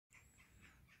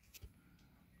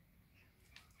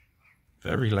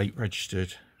Very late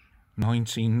registered,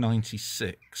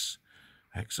 1996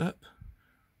 X-Up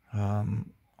on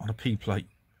a P plate.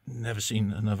 Never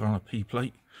seen another on a P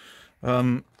plate.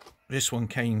 This one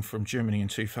came from Germany in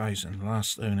 2000.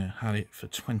 Last owner had it for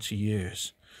 20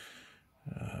 years.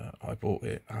 I bought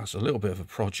it as a little bit of a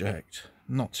project.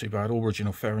 Not too bad. All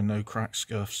original fairing, no cracks,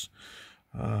 scuffs.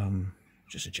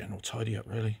 Just a general tidy up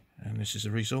really. And this is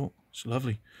the result. It's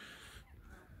lovely.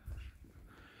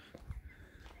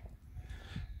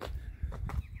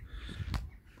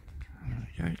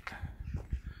 Okay.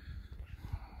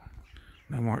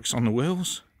 No marks on the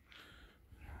wheels.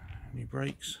 New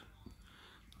brakes.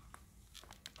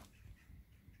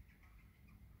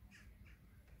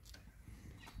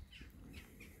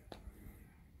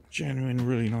 Genuine,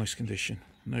 really nice condition.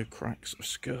 No cracks or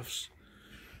scuffs.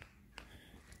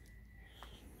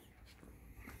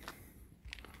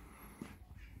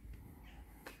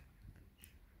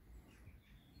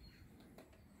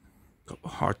 Got a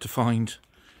hard to find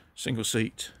single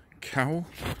seat cowl.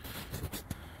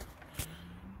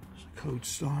 It's a code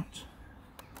start.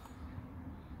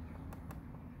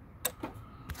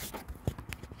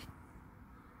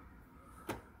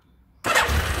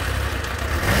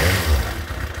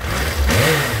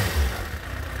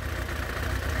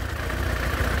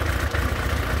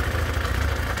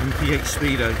 MPH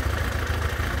Speedo.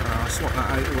 I swapped that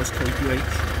out, it was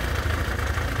KPH.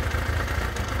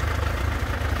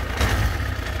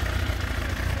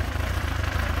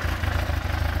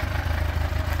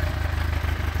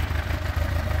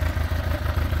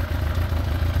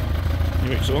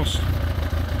 New exhaust.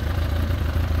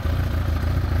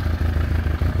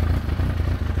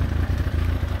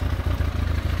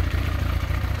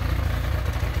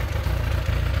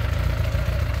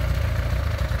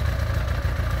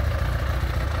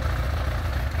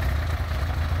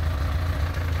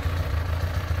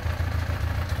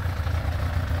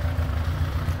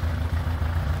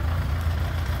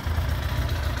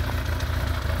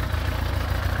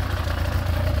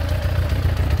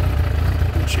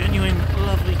 Genuine,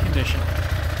 lovely condition.